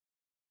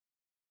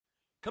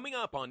Coming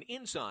up on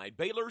Inside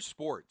Baylor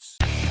Sports.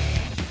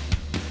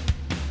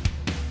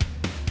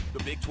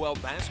 The Big 12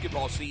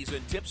 basketball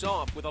season tips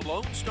off with a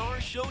Lone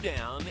Star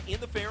Showdown in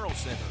the Farrell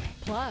Center.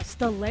 Plus,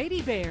 the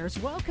Lady Bears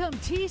welcome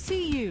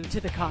TCU to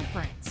the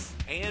conference.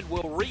 And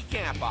we'll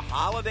recap a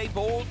Holiday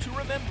Bowl to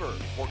remember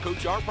for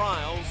Coach Art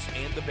Briles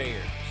and the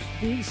Bears.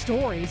 These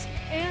stories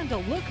and a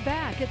look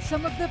back at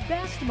some of the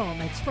best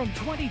moments from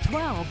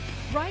 2012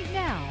 right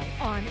now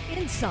on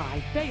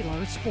Inside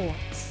Baylor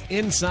Sports.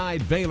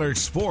 Inside Baylor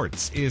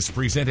Sports is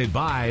presented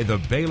by the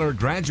Baylor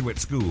Graduate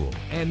School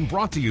and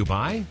brought to you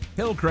by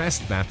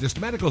Hillcrest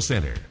Baptist Medical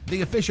Center,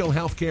 the official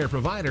healthcare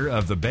provider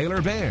of the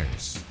Baylor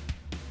Bears.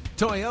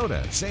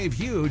 Toyota, save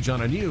huge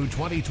on a new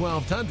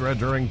 2012 Tundra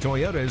during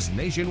Toyota's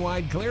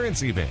nationwide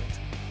clearance event.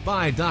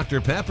 By Dr.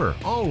 Pepper,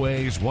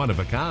 always one of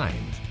a kind.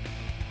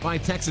 By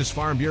Texas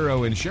Farm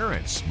Bureau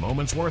Insurance,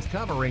 moments worth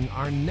covering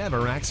are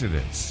never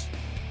accidents.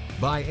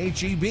 By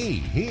HEB,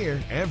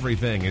 here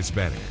everything is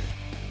better.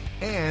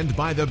 And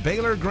by the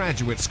Baylor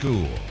Graduate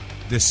School.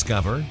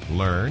 Discover,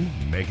 learn,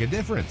 make a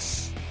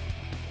difference.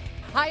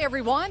 Hi,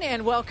 everyone,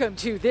 and welcome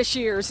to this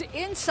year's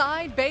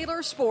Inside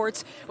Baylor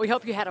Sports. We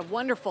hope you had a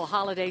wonderful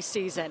holiday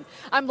season.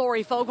 I'm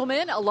Lori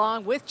Fogelman,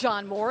 along with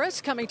John Morris,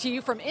 coming to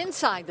you from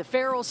inside the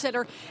Farrell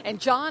Center. And,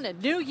 John, a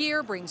new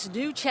year brings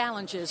new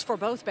challenges for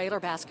both Baylor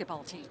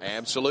basketball teams.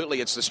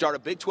 Absolutely. It's the start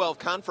of Big 12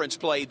 conference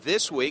play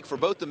this week for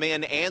both the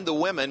men and the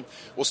women.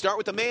 We'll start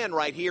with the men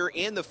right here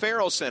in the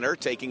Farrell Center,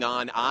 taking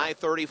on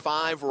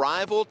I-35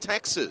 rival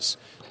Texas.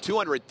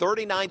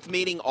 239th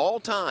meeting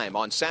all-time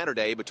on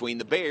Saturday between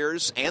the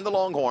Bears and the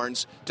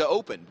Longhorns to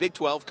open Big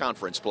 12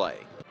 conference play.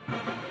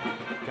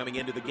 Coming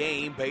into the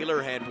game,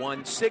 Baylor had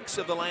won 6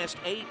 of the last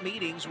 8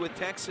 meetings with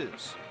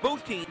Texas.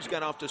 Both teams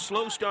got off to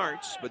slow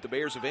starts, but the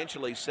Bears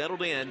eventually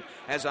settled in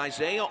as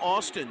Isaiah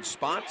Austin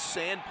spots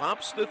and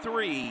pops the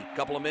 3. A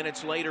couple of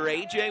minutes later,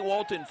 A.J.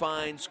 Walton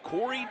finds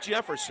Corey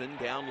Jefferson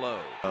down low.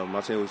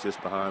 My team was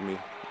just behind me.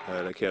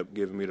 They kept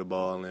giving me the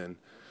ball, and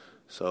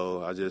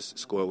so I just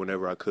scored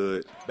whenever I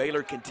could.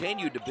 Baylor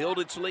continued to build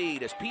its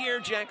lead as Pierre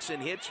Jackson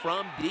hits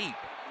from deep.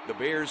 The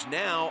Bears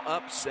now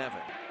up 7.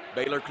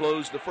 Baylor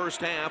closed the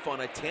first half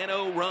on a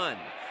 10-0 run,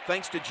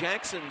 thanks to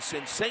Jackson's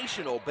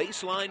sensational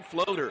baseline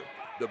floater.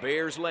 The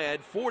Bears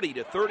led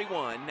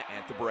 40-31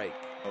 at the break.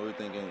 We're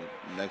thinking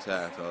next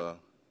half,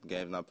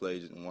 game's not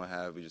played in one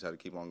half. We just had to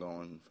keep on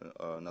going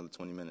for another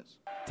 20 minutes.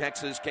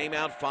 Texas came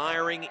out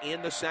firing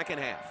in the second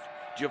half.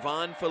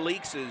 Javon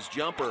Felix's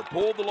jumper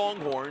pulled the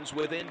Longhorns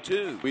within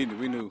 2. We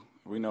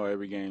know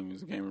every game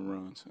is a game of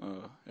runs.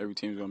 Every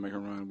team's going to make a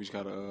run. We just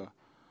got to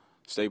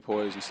stay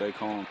poised and stay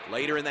calm.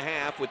 Later in the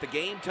half, with the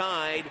game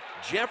tied,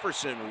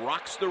 Jefferson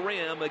rocks the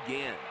rim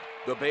again.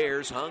 The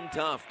Bears hung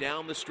tough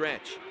down the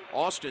stretch.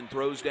 Austin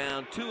throws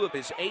down 2 of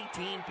his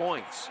 18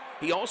 points.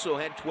 He also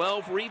had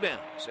 12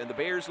 rebounds, and the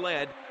Bears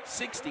led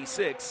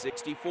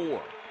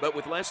 66-64. But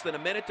with less than a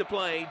minute to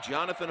play,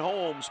 Jonathan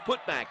Holmes'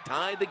 putback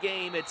tied the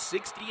game at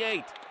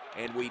 68,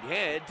 and we'd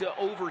head to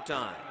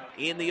overtime.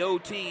 In the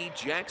OT,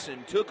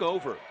 Jackson took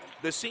over.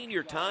 The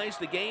senior ties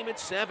the game at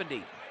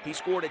 70. He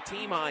scored a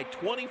team-high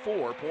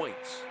 24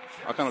 points.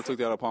 I kind of took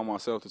that upon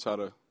myself to try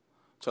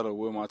to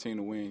will my team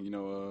to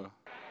win.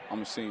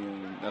 I'm a senior,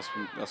 and that's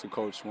what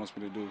Coach wants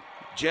me to do.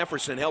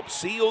 Jefferson helped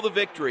seal the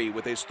victory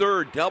with his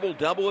 3rd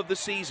double-double of the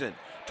season,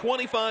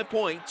 25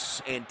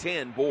 points and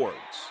 10 boards.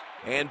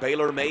 And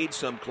Baylor made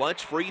some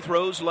clutch free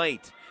throws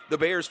late. The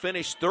Bears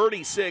finished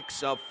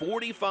 36 of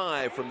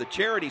 45 from the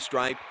charity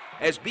stripe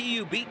as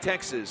BU beat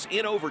Texas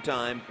in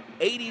overtime,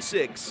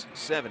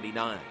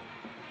 86-79.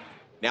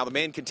 Now the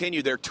men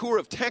continue their tour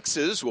of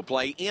Texas. Will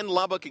play in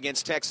Lubbock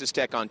against Texas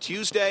Tech on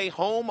Tuesday,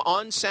 home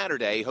on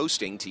Saturday,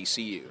 hosting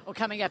TCU. Well,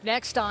 coming up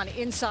next on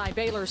Inside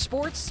Baylor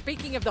Sports,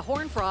 speaking of the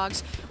Horned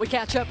Frogs, we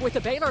catch up with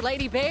the Baylor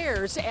Lady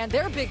Bears and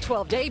their Big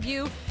 12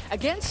 debut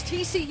against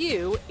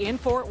TCU in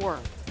Fort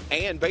Worth.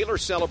 And Baylor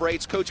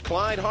celebrates Coach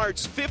Clyde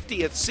Hart's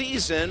 50th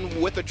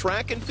season with a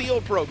track and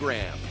field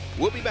program.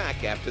 We'll be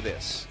back after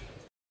this.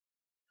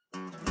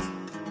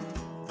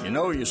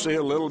 You see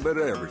a little bit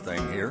of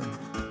everything here.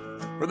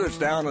 Whether it's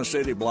down a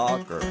city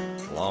block or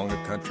along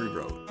a country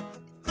road,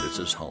 this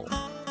is home.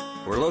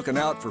 We're looking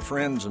out for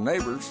friends and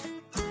neighbors.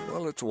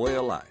 Well, it's a way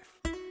of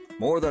life.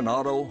 More than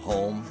auto,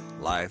 home,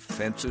 life,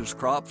 fences,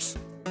 crops,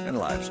 and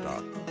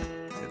livestock.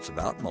 It's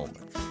about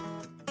moments.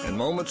 And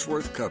moments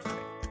worth covering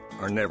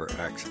are never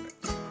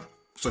accidents.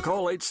 So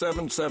call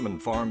 877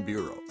 Farm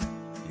Bureau.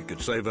 You could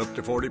save up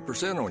to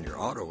 40% on your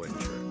auto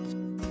insurance.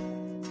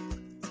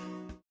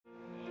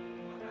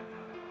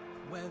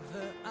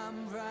 Whether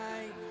I'm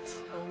right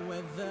or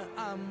whether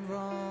I'm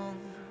wrong,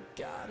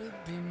 gotta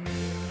be me.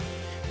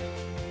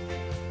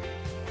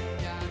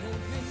 Gotta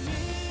be me.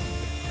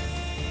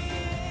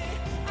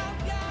 I've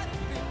gotta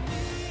be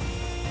me.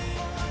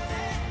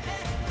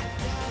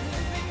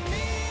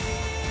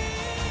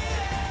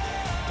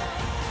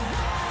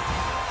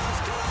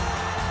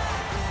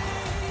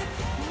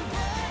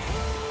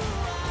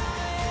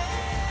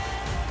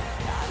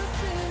 Gotta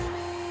be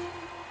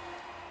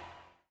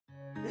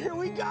me. Here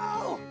we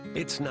go!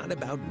 It's not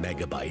about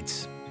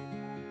megabytes.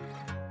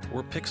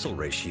 or pixel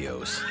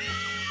ratios,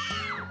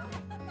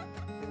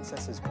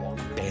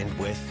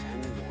 bandwidth,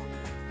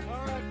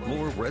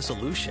 more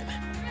resolution.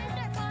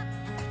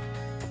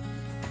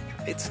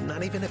 It's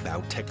not even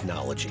about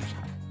technology.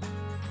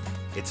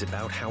 It's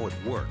about how it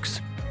works.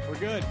 We're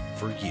good.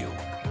 For you.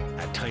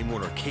 At Time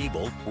Warner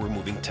Cable, we're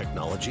moving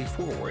technology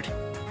forward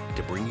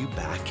to bring you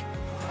back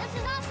This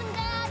is awesome,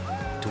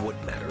 Dad. to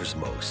what matters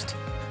most.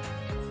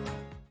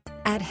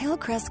 At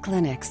Hillcrest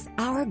Clinics,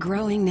 our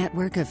growing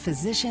network of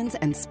physicians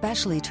and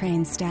specially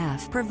trained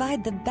staff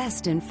provide the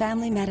best in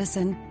family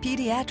medicine,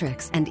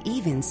 pediatrics, and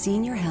even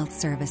senior health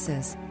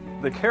services.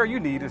 The care you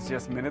need is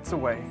just minutes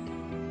away.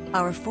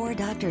 Our 4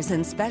 doctors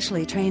and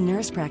specially trained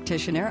nurse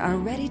practitioner are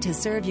ready to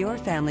serve your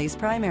family's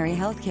primary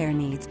health care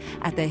needs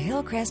at the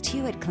Hillcrest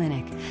Hewitt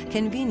Clinic,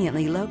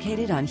 conveniently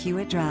located on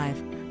Hewitt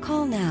Drive.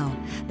 Call now,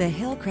 the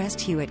Hillcrest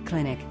Hewitt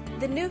Clinic.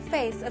 The new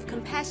face of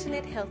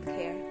compassionate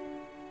healthcare.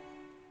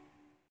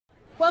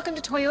 Welcome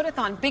to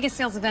Toyotathon, biggest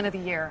sales event of the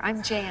year.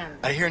 I'm Jan.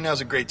 I hear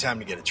now's a great time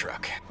to get a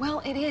truck.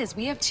 Well, it is.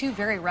 We have 2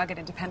 very rugged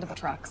and dependable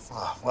trucks.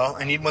 Oh, well,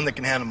 I need one that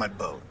can handle my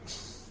boat.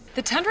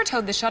 The Tundra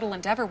towed the shuttle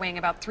Endeavor weighing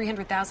about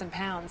 300,000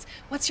 pounds.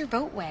 What's your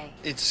boat weigh?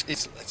 Let's...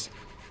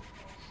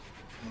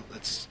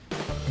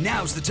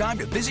 Now's the time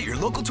to visit your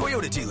local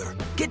Toyota dealer.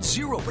 Get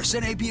 0%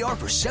 APR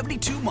for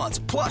 72 months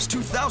plus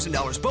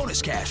 $2,000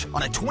 bonus cash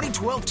on a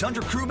 2012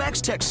 Tundra Crew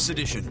Max Texas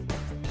Edition.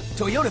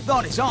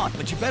 Toyotathon is on,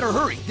 but you better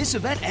hurry. This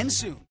event ends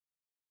soon.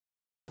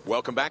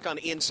 Welcome back on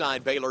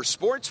Inside Baylor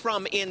Sports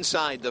from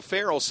inside the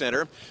Farrell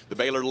Center. The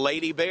Baylor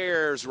Lady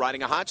Bears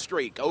riding a hot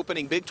streak,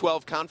 opening Big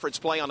 12 conference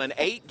play on an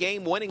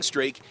 8-game winning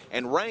streak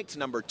and ranked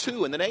number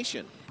 2 in the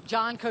nation.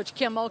 John, Coach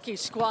Kim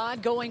Mulkey's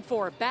squad going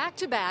for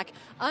back-to-back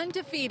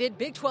undefeated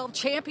Big 12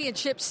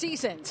 championship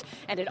seasons.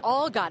 And it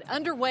all got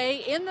underway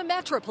in the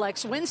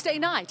Metroplex Wednesday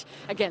night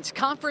against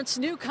conference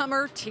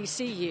newcomer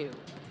TCU.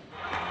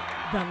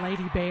 The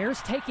Lady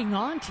Bears taking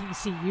on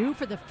TCU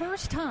for the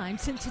first time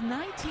since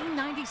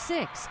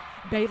 1996.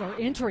 Baylor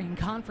entering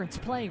conference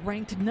play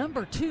ranked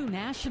number 2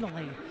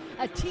 nationally.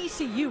 A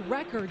TCU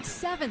record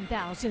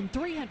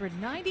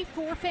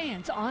 7,394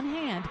 fans on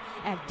hand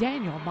at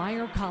Daniel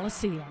Meyer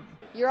Coliseum.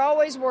 You're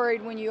always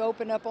worried when you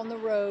open up on the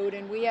road,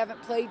 and we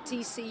haven't played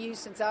TCU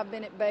since I've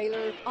been at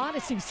Baylor.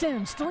 Odyssey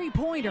Sims'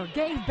 three-pointer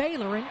gave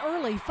Baylor an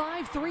early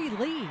 5-3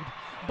 lead.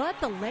 But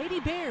the Lady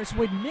Bears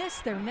would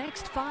miss their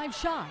next 5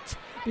 shots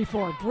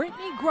before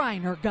Brittany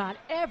Griner got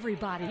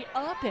everybody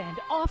up and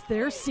off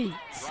their seats.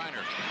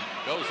 Griner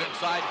goes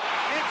inside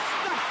and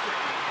stuffs it.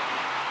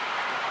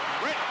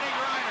 Brittany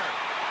Griner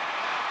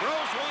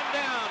throws one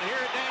down here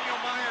at Daniel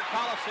Meyer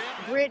Coliseum.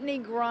 Brittany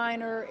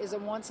Griner is a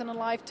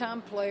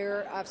once-in-a-lifetime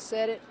player. I've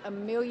said it a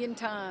million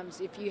times.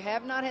 If you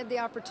have not had the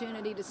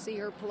opportunity to see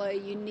her play,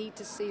 you need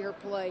to see her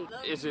play.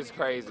 It's just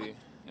crazy.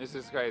 It's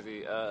just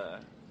crazy.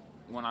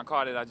 When I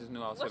caught it, I just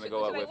knew I was going to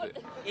go up with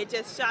it. It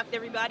just shocked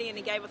everybody, and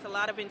it gave us a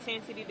lot of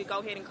intensity to go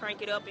ahead and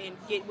crank it up and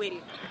get with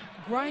it.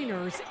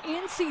 Griner's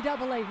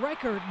NCAA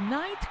record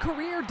 9th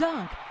career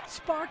dunk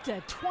sparked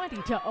a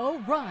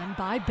 20-0 run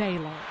by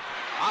Baylor.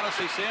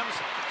 Odyssey Sims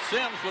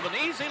with an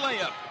easy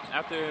layup.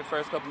 After the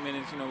first couple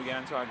minutes, we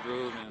got into our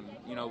groove, and,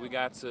 we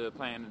got to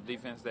playing the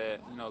defense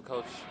that,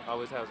 Coach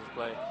always has us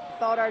play. I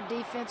thought our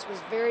defense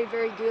was very,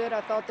 very good.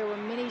 I thought there were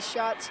many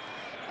shots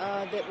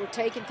that were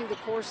taken through the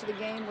course of the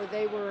game where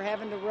they were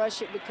having to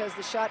rush it because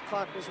the shot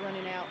clock was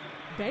running out.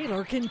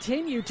 Baylor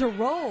continued to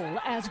roll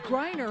as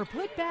Griner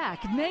put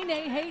back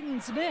Nene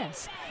Hayden's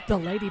miss. The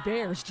Lady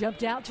Bears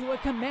jumped out to a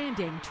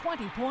commanding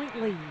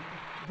 20-point lead.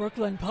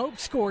 Brooklyn Pope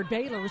scored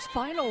Baylor's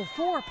final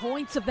 4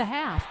 points of the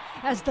half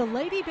as the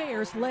Lady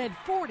Bears led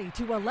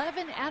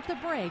 40-11 at the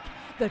break.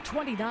 The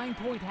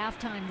 29-point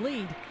halftime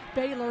lead,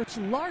 Baylor's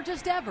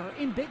largest ever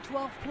in Big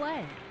 12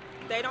 play.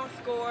 If they don't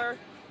score,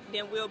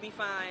 then we'll be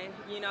fine,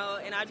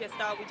 and I just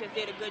thought we just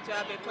did a good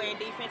job at playing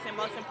defense and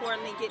most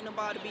importantly getting the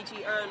ball to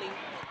BG early.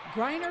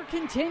 Griner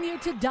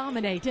continued to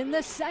dominate in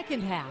the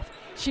second half.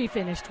 She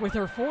finished with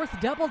her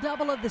 4th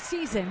double-double of the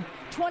season,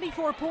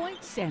 24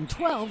 points and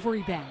 12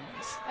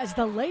 rebounds, as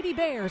the Lady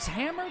Bears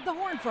hammered the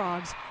Horned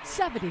Frogs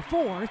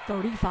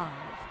 74-35.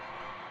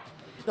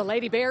 The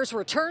Lady Bears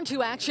return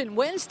to action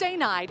Wednesday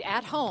night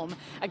at home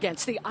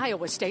against the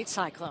Iowa State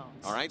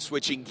Cyclones. All right,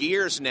 switching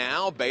gears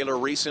now. Baylor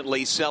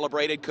recently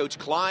celebrated Coach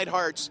Clyde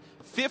Hart's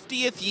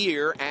 50th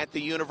year at the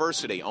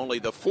university. Only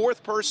the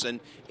 4th person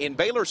in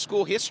Baylor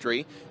school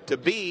history to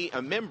be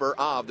a member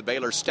of the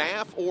Baylor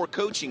staff or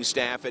coaching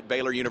staff at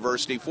Baylor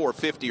University for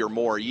 50 or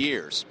more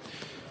years.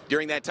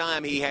 During that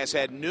time, he has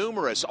had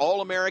numerous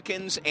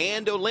All-Americans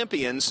and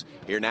Olympians.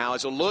 Here now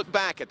is a look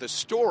back at the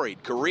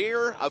storied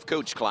career of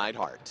Coach Clyde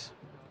Hart.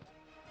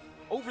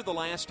 Over the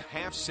last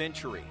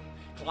half-century,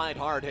 Clyde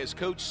Hart has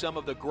coached some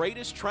of the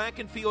greatest track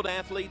and field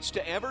athletes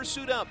to ever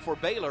suit up for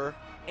Baylor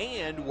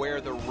and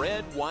wear the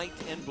red, white,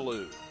 and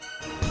blue.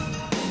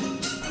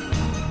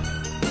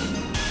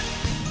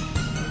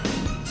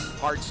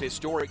 Hart's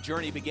historic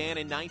journey began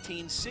in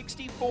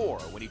 1964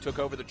 when he took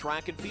over the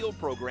track and field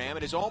program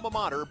at his alma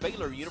mater,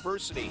 Baylor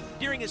University.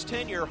 During his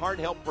tenure, Hart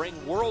helped bring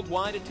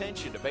worldwide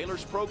attention to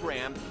Baylor's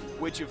program,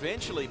 which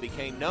eventually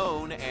became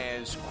known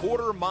as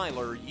Quarter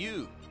Miler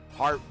U.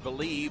 Hart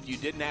believed you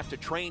didn't have to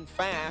train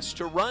fast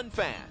to run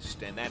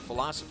fast, and that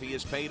philosophy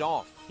has paid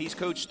off. He's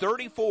coached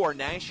 34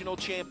 national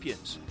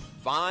champions,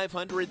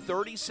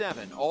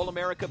 537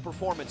 All-America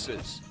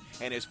performances,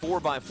 and his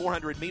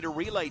 4x400-meter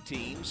relay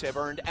teams have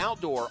earned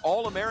outdoor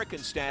All-American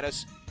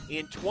status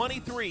in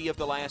 23 of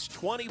the last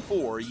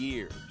 24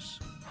 years.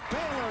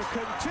 Baylor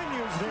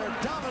continues their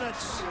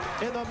dominance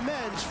in the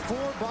men's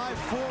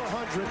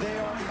 4x400. They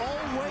are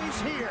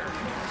always here,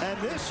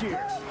 and this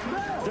year,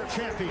 they're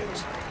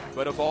champions.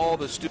 But of all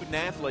the student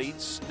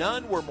athletes,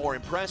 none were more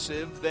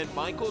impressive than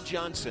Michael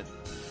Johnson.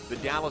 The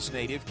Dallas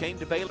native came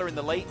to Baylor in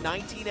the late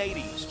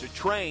 1980s to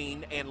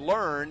train and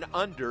learn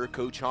under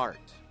Coach Hart.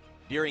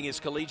 During his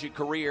collegiate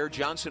career,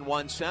 Johnson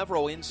won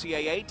several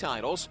NCAA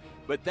titles,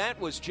 but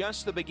that was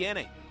just the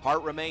beginning.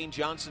 Hart remained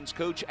Johnson's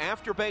coach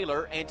after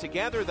Baylor, and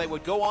together they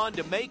would go on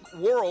to make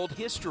world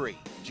history.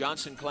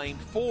 Johnson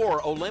claimed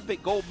 4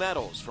 Olympic gold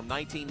medals from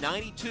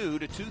 1992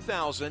 to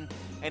 2000,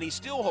 and he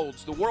still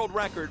holds the world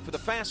record for the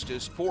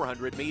fastest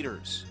 400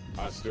 meters.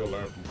 I still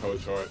learn from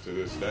Coach Hart to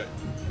this day,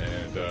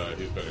 and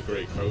he's been a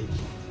great coach,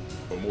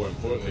 but more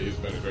importantly, he's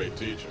been a great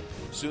teacher.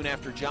 Soon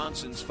after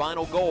Johnson's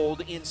final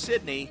gold in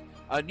Sydney,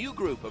 a new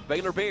group of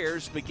Baylor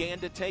Bears began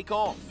to take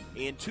off.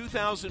 In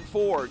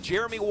 2004,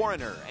 Jeremy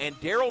Warner and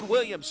Darrell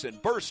Williamson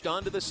burst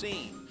onto the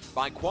scene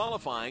by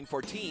qualifying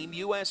for Team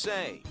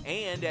USA.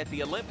 And at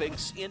the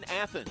Olympics in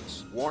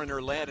Athens,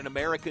 Warner led an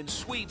American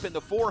sweep in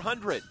the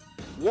 400.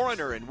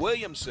 Warner and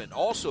Williamson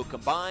also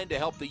combined to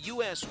help the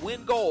U.S.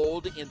 win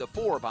gold in the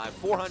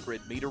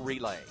 4x400-meter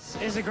relay.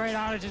 It's a great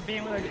honor just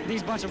being with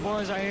these bunch of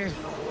boys right here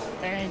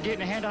and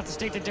getting a hand off the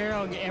stick to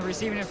Darrell and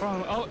receiving it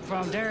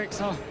from Derek.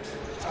 So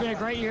it's been a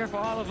great year for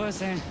all of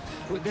us, and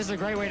this is a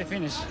great way to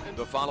finish.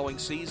 The following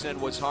season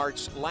was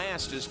Hart's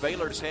last as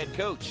Baylor's head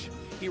coach.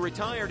 He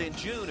retired in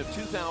June of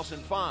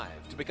 2005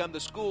 to become the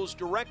school's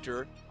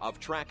director of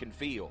track and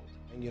field.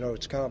 You know,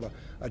 it's kind of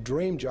a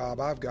dream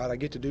job I've got. I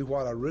get to do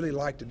what I really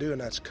like to do,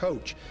 and that's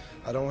coach.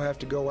 I don't have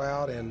to go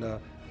out and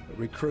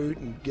recruit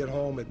and get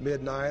home at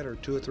midnight or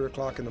 2 or 3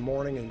 o'clock in the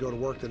morning and go to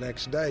work the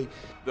next day.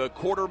 The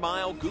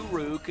quarter-mile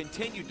guru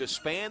continued to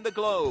span the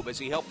globe as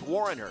he helped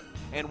Warner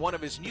and one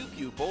of his new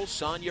pupils,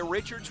 Sonia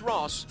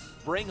Richards-Ross,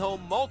 bring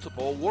home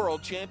multiple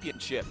world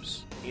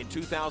championships. In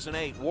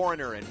 2008,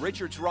 Warner and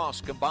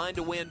Richards-Ross combined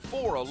to win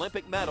 4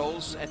 Olympic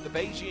medals at the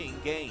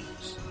Beijing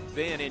Games.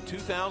 Then in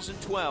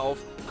 2012,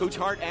 Coach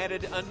Hart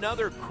added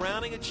another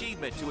crowning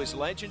achievement to his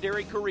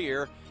legendary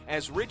career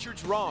as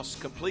Richards-Ross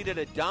completed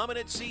a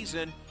dominant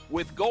season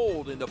with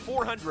gold in the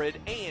 400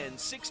 and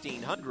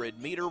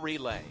 1600-meter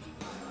relay.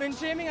 Been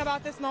dreaming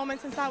about this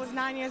moment since I was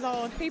 9 years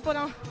old. People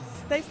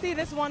they see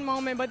this one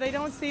moment, but they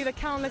don't see the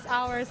countless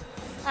hours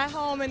at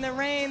home in the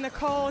rain, the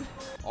cold.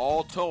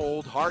 All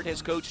told, Hart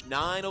has coached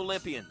 9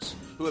 Olympians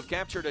who have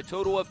captured a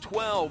total of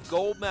 12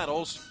 gold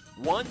medals,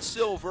 1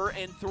 silver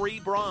and 3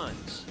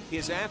 bronze.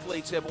 His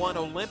athletes have won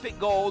Olympic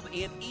gold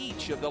in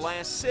each of the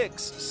last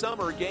 6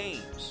 summer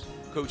games.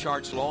 Coach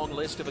Hart's long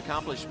list of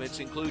accomplishments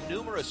include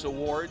numerous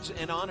awards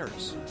and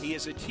honors. He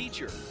is a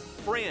teacher,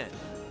 friend,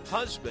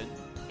 husband,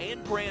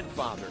 and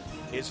grandfather.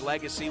 His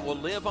legacy will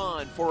live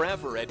on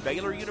forever at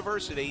Baylor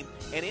University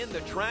and in the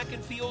track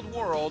and field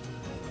world.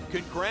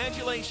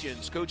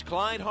 Congratulations, Coach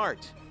Clyde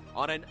Hart,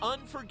 on an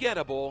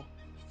unforgettable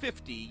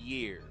 50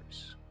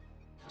 years.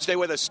 Stay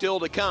with us. Still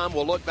to come,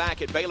 we'll look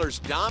back at Baylor's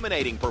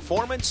dominating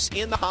performance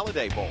in the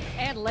Holiday Bowl.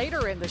 And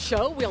later in the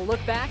show, we'll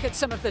look back at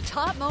some of the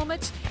top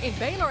moments in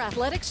Baylor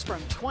Athletics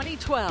from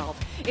 2012.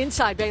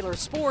 Inside Baylor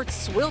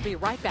Sports, we'll be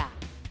right back.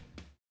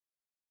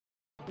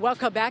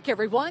 Welcome back,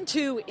 everyone,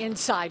 to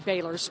Inside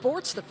Baylor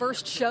Sports, the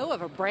first show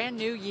of a brand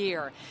new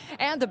year.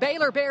 And the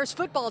Baylor Bears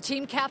football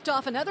team capped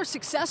off another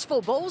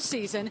successful bowl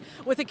season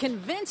with a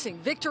convincing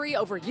victory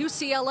over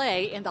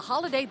UCLA in the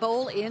Holiday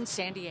Bowl in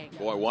San Diego.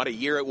 Boy, what a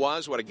year it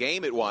was, what a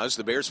game it was.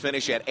 The Bears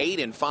finish at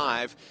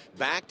 8-5,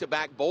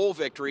 back-to-back bowl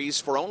victories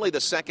for only the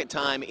second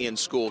time in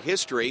school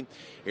history.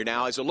 Here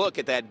now is a look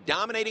at that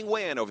dominating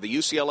win over the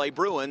UCLA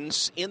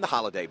Bruins in the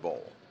Holiday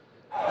Bowl.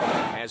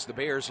 As the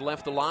Bears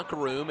left the locker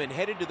room and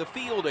headed to the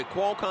field at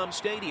Qualcomm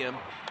Stadium,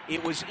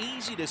 it was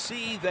easy to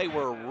see they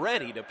were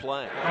ready to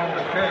play.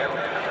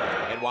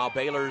 And while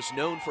Baylor's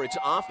known for its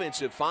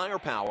offensive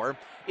firepower,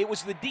 it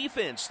was the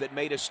defense that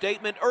made a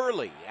statement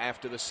early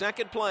after the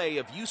second play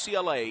of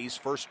UCLA's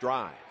first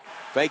drive.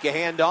 Fake a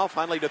handoff,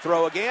 Hundley to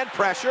throw again,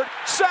 pressured,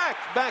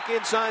 sacked back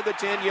inside the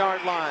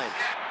 10-yard line.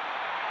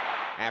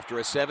 After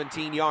a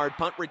 17-yard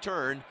punt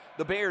return,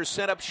 the Bears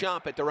set up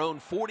shop at their own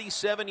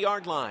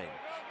 47-yard line.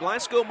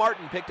 Glasgow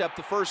Martin picked up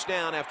the first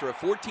down after a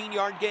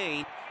 14-yard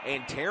gain,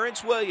 and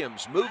Terrence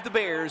Williams moved the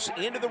Bears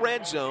into the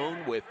red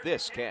zone with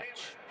this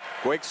catch.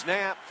 Quick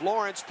snap,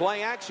 Florence,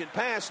 play action,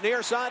 pass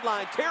near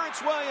sideline.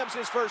 Terrence Williams,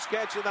 his first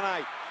catch of the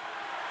night.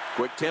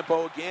 Quick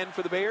tempo again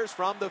for the Bears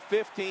from the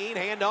 15.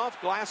 Handoff.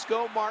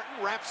 Glasgow. Martin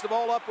wraps the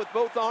ball up with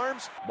both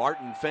arms.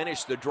 Martin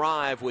finished the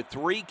drive with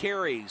 3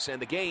 carries and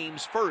the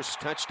game's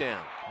first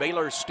touchdown.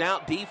 Baylor's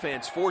stout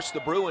defense forced the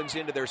Bruins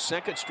into their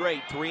second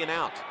straight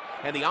 3-and-out,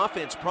 and the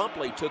offense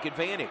promptly took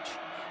advantage.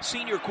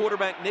 Senior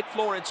quarterback Nick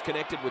Florence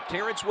connected with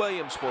Terrence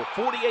Williams for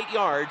 48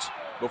 yards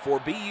before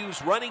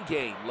BU's running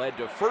game led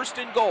to 1st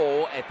and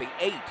goal at the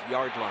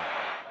 8-yard line.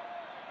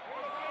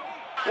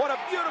 What a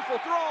beautiful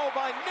throw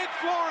by Nick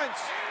Florence.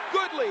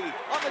 Goodley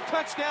on the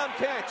touchdown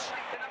catch.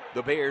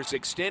 The Bears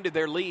extended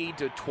their lead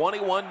to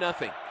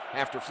 21-0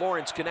 after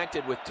Florence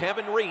connected with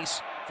Tevin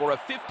Reese for a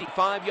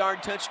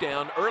 55-yard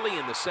touchdown early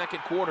in the second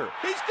quarter.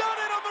 He's done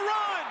it on the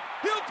run.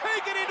 He'll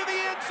take it into the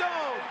end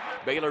zone.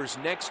 Baylor's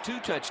next 2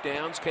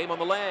 touchdowns came on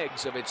the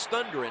legs of its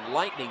thunder and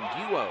lightning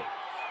duo.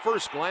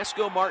 First,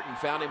 Glasgow Martin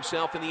found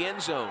himself in the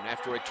end zone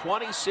after a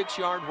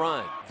 26-yard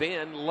run.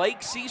 Then, Lake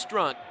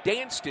Seastrunk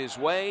danced his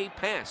way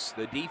past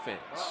the defense.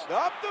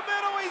 Up the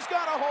middle, he's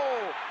got a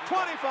hole.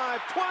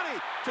 25, 20,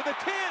 to the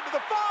 10, to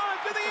the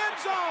 5, to the end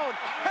zone.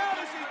 How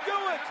does he do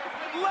it?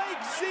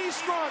 Lake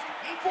Seastrunk,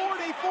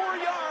 44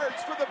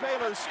 yards for the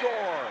Baylor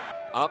score.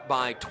 Up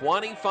by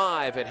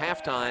 25 at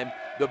halftime,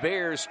 the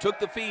Bears took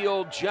the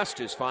field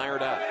just as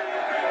fired up.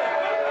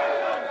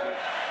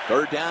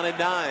 3rd down and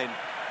 9.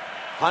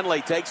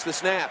 Hundley takes the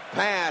snap.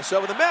 Pass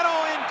over the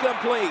middle.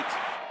 Incomplete.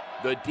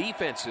 The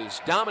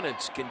defense's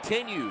dominance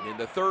continued in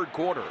the third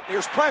quarter.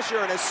 Here's pressure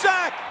and a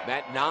sack.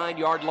 That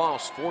 9-yard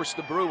loss forced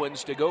the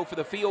Bruins to go for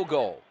the field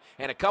goal.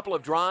 And a couple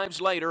of drives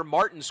later,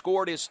 Martin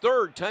scored his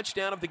 3rd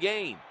touchdown of the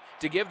game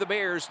to give the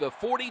Bears the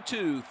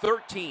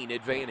 42-13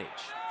 advantage.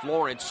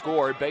 Florence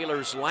scored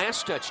Baylor's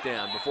last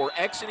touchdown before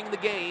exiting the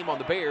game on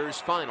the Bears'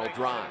 final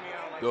drive.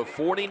 The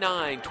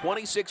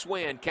 49-26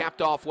 win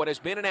capped off what has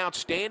been an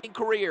outstanding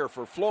career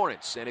for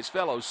Florence and his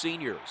fellow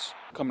seniors.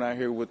 Coming out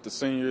here with the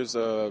seniors,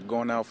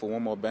 going out for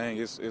one more bang,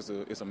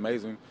 it's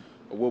amazing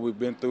what we've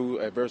been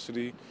through,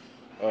 adversity.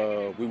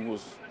 We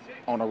was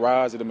on a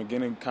rise at the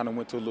beginning, kind of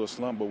went to a little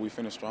slump, but we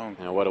finished strong.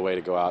 You know, what a way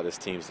to go out. This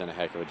team's done a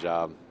heck of a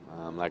job.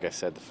 Like I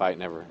said, the fight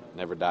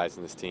never dies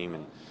in this team,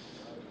 and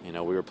you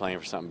know, we were playing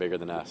for something bigger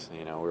than us.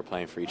 You know, we were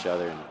playing for each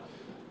other,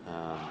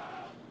 and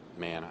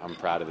man, I'm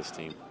proud of this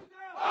team.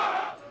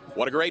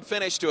 What a great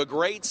finish to a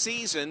great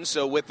season.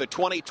 So with the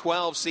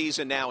 2012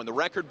 season now in the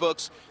record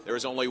books, there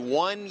is only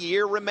 1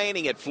 year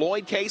remaining at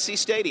Floyd Casey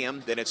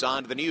Stadium. Then it's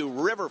on to the new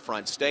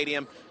Riverfront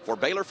Stadium for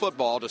Baylor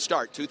football to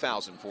start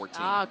 2014.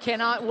 Oh,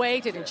 cannot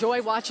wait and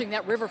enjoy watching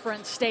that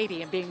Riverfront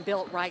Stadium being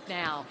built right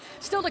now.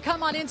 Still to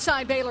come on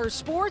Inside Baylor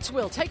Sports,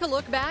 we'll take a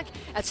look back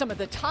at some of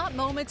the top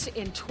moments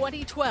in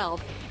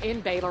 2012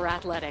 in Baylor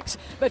Athletics.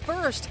 But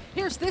first,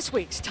 here's this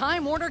week's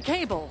Time Warner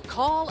Cable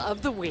Call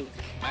of the Week.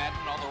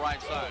 Madden on the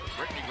right side.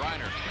 Brittany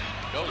Griner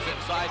goes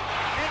inside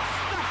and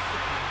stuffs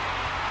it.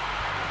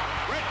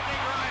 Brittany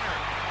Griner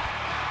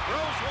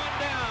throws one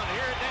down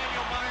here at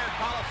Daniel Meyer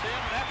Coliseum,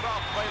 and that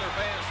brought Baylor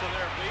fans to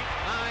their feet.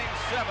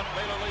 9-7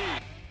 Baylor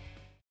lead.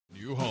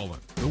 New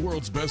Holland, the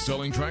world's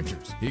best-selling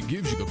tractors. It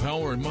gives you the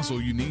power and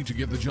muscle you need to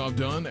get the job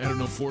done at an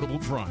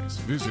affordable price.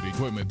 Visit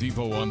Equipment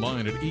Depot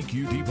online at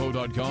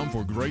eqdepot.com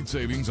for great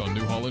savings on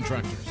New Holland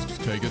tractors.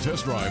 Take a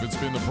test drive and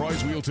spin the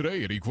prize wheel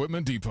today at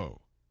Equipment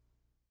Depot.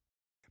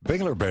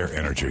 Baylor Bear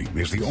Energy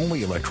is the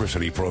only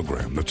electricity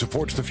program that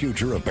supports the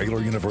future of Baylor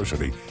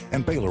University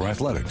and Baylor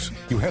Athletics.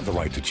 You have the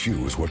right to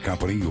choose what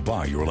company you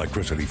buy your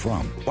electricity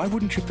from. Why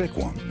wouldn't you pick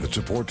one that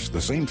supports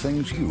the same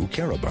things you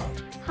care about?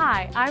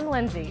 Hi, I'm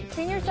Lindsay,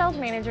 Senior Sales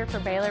Manager for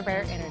Baylor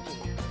Bear Energy.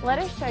 Let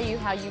us show you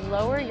how you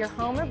lower your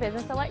home or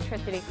business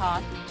electricity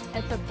costs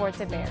and support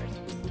the Bears.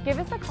 Give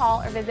us a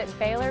call or visit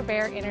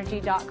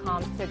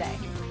BaylorBearEnergy.com today.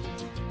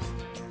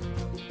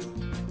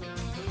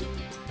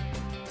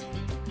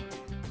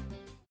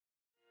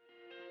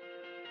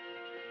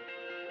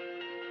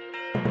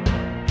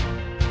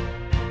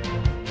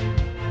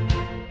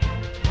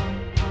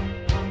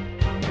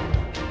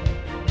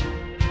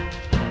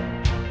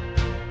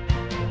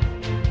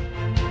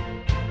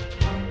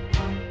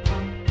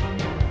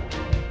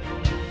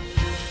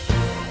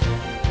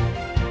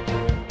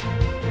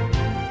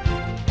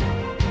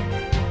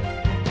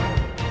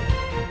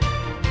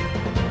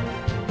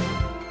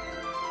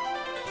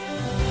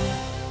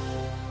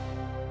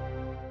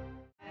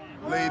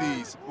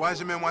 Why is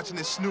your man watching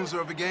this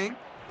snoozer of a game?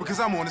 Because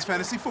I'm on his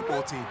fantasy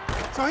football team.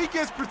 So he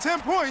gets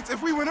pretend points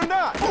if we win or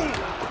not. Boom.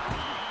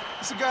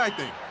 It's a guy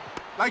thing.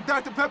 Like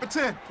Dr. Pepper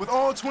 10, with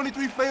all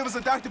 23 flavors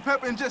of Dr.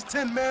 Pepper and just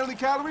 10 manly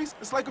calories,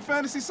 it's like a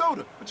fantasy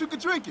soda, but you can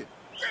drink it.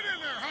 Get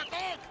in there, hot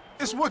dog!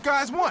 It's what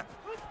guys want.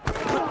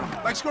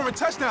 Like scoring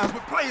touchdowns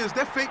with players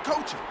that fake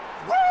coaching.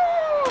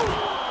 Woo!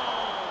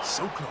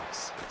 So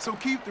close. So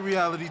keep the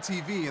reality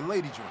TV and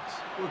lady drinks.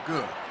 We're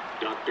good.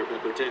 Dr.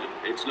 Pepper 10,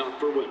 it's not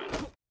for women.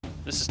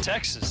 This is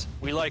Texas.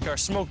 We like our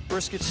smoked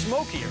brisket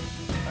smokier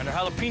and our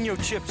jalapeno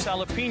chips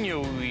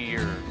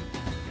jalapeno-ier.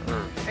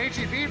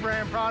 H-E-B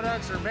brand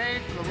products are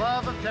made for the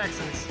love of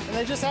Texas. And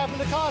they just happen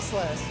to cost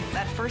less.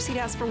 At first he'd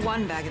ask for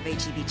 1 bag of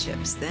H-E-B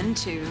chips, then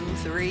 2,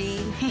 3.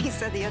 He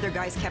said the other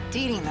guys kept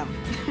eating them.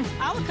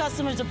 Our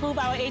customers approve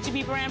our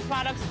H-E-B brand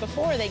products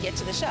before they get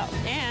to the shelf,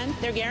 and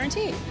they're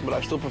guaranteed. But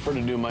I still prefer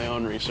to do my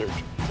own research.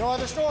 No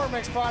other store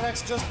makes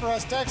products just for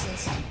us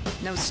Texans.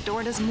 No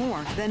store does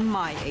more than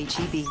my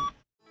H-E-B.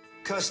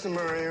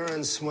 Customer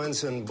Aaron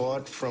Swenson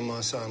bought from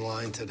us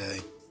online today,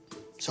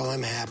 so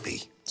I'm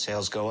happy.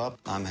 Sales go up,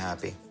 I'm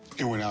happy.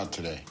 It went out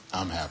today,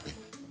 I'm happy.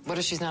 What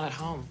if she's not at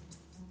home?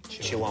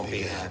 She won't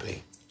be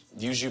happy.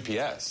 Use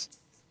UPS.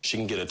 She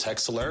can get a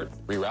text alert,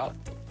 reroute,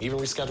 even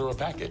reschedule a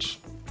package.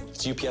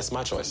 It's UPS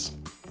My Choice.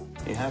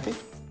 You happy?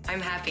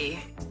 I'm happy.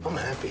 I'm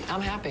happy.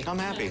 I'm happy. I'm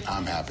happy.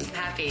 I'm happy.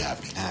 Happy.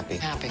 Happy. Happy.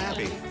 Happy.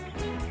 Happy.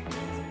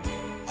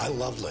 I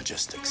love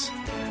logistics.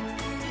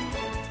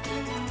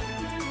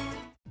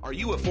 Are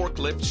you a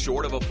forklift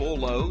short of a full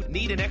load?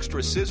 Need an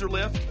extra scissor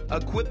lift?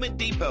 Equipment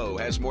Depot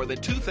has more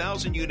than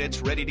 2,000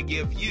 units ready to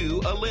give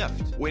you a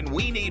lift. When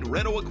we need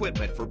rental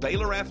equipment for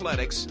Baylor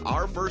Athletics,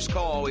 our first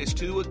call is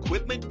to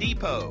Equipment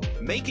Depot.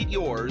 Make it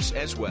yours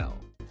as well.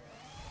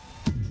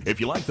 If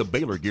you like the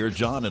Baylor gear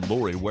John and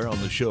Lori wear on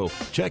the show,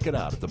 check it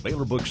out at the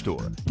Baylor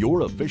Bookstore,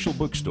 your official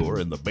bookstore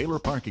in the Baylor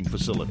parking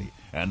facility,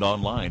 and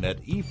online at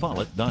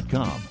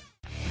efollett.com.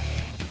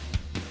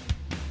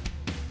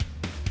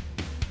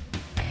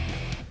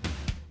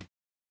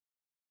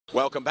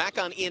 Welcome back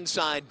on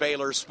Inside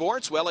Baylor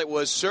Sports. Well, it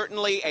was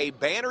certainly a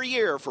banner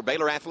year for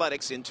Baylor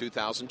Athletics in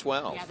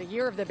 2012. Yeah, the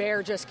year of the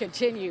Bear just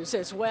continues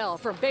as well.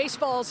 From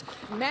baseball's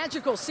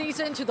magical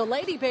season to the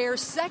Lady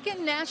Bears'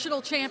 second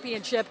national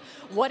championship,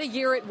 what a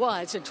year it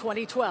was in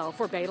 2012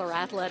 for Baylor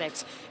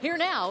Athletics. Here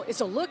now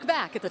is a look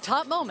back at the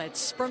top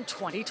moments from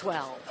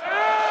 2012.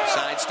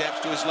 Side steps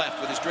to his left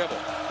with his dribble.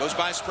 Goes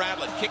by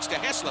Spradlin, kicks to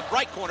Heslop,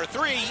 right corner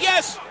three,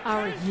 yes!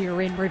 Our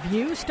year in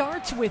review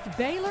starts with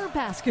Baylor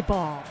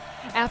basketball.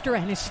 After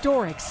an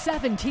historic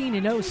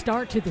 17-0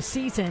 start to the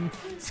season,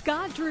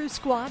 Scott Drew's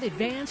squad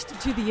advanced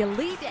to the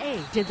Elite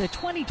Eight in the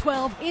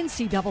 2012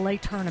 NCAA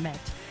tournament.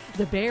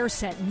 The Bears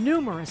set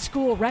numerous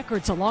school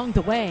records along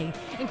the way,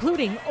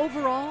 including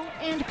overall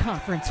and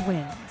conference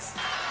wins.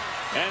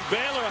 And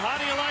Baylor, how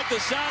do you like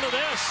the sound of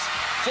this?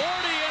 40-0!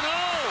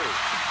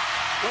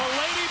 The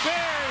Lady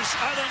Bears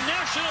are the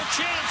national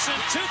champs in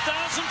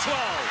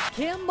 2012.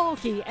 Kim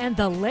Mulkey and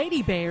the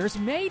Lady Bears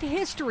made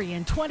history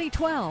in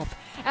 2012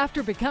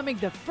 after becoming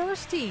the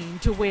first team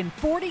to win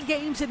 40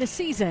 games in a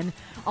season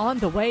on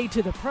the way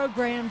to the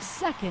program's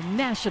second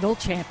national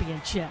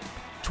championship.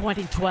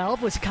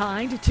 2012 was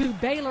kind to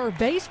Baylor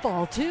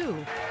baseball,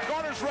 too.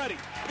 Garner's ready.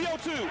 The 0-2.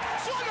 Swing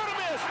on a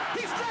miss.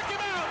 He struck him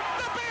out.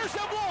 The Bears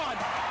have won.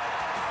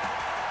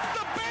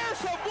 The Bears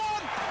have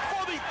won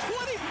for the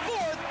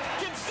 24th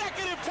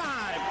consecutive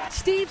time.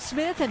 Steve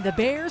Smith and the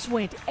Bears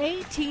went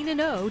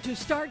 18-0 to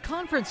start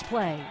conference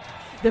play.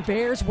 The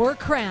Bears were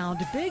crowned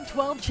Big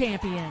 12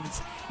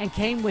 champions and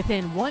came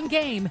within one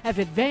game of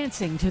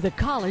advancing to the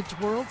College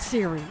World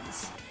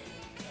Series.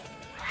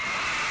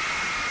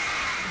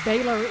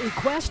 Baylor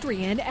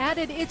Equestrian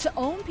added its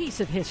own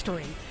piece of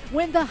history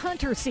when the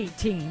Hunter Seat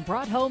team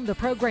brought home the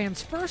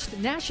program's first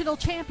national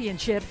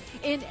championship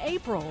in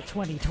April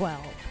 2012.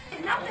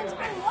 Nothing's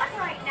been won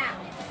right now.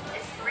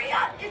 It's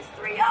 3-0. It's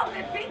 3-0.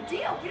 A big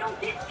deal. We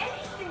don't get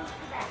anything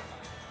for that.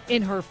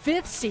 In her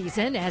fifth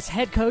season as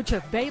head coach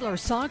of Baylor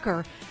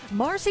soccer,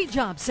 Marcy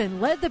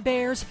Jobson led the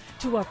Bears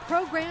to a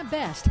program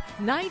best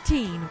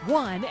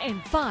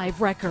 19-1-5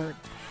 record.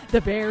 The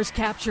Bears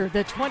captured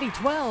the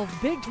 2012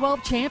 Big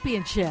 12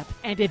 championship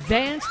and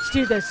advanced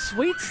to the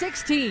Sweet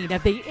 16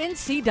 of the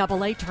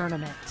NCAA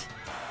tournament.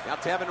 Now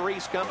Tevin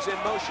Reese comes in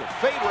motion.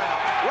 Fade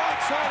route,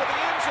 right side of the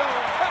end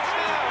zone.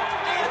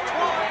 Touchdown,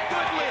 Antoine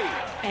Goodley.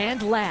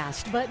 And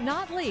last but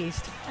not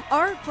least,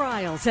 Art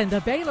Briles and the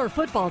Baylor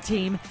football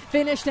team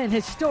finished an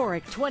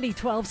historic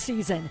 2012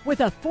 season with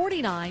a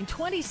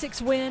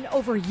 49-26 win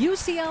over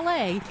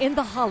UCLA in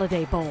the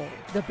Holiday Bowl.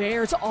 The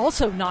Bears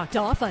also knocked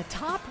off a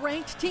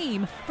top-ranked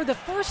team for the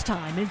first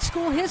time in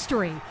school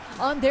history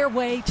on their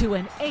way to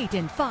an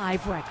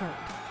 8-5 record.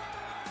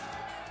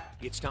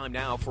 It's time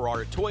now for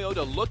our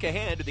Toyota look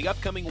ahead to the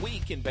upcoming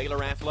week in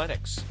Baylor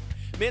Athletics.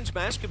 Men's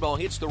basketball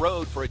hits the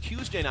road for a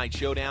Tuesday night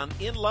showdown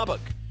in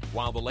Lubbock,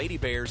 while the Lady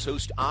Bears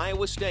host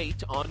Iowa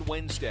State on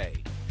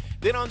Wednesday.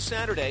 Then on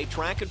Saturday,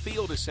 track and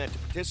field is set to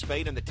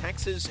participate in the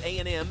Texas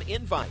A&M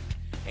Invite,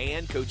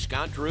 and Coach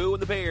Scott Drew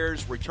and the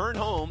Bears return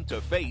home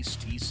to face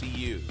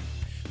TCU.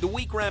 The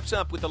week wraps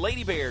up with the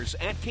Lady Bears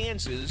at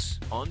Kansas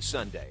on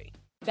Sunday.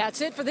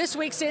 That's it for this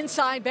week's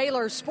Inside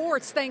Baylor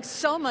Sports. Thanks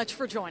so much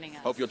for joining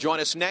us. Hope you'll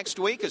join us next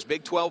week as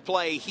Big 12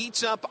 play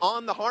heats up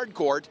on the hard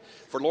court.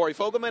 For Lori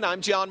Fogelman,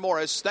 I'm John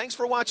Morris. Thanks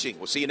for watching.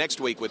 We'll see you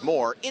next week with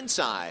more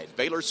Inside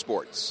Baylor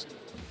Sports.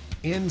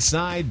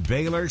 Inside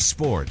Baylor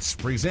Sports,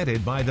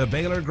 presented by the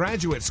Baylor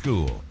Graduate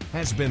School,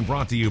 has been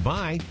brought to you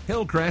by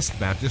Hillcrest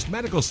Baptist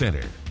Medical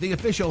Center, the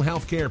official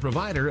healthcare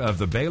provider of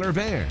the Baylor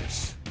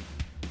Bears.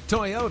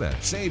 Toyota,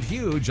 save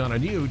huge on a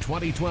new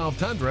 2012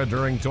 Tundra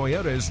during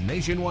Toyota's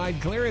nationwide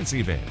clearance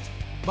event.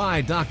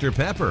 By Dr.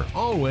 Pepper,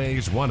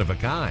 always one of a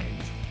kind.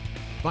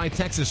 By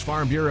Texas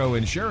Farm Bureau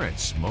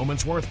Insurance,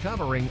 moments worth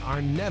covering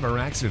are never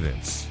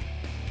accidents.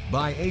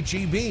 By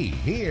H-E-B,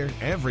 here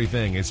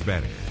everything is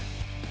better.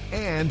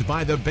 And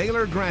by the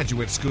Baylor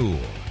Graduate School.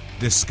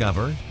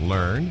 Discover,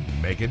 learn,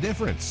 make a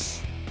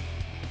difference.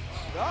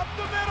 Up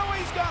the middle,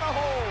 he's got a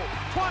hole.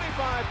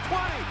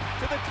 25-20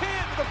 to the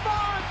 10, to the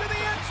 5, to the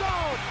end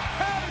zone.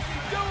 How does he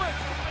do it?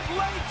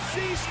 Late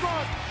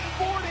Seastrunk,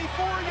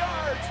 44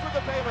 yards for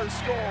the Baylor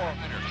score.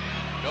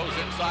 Goes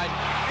inside.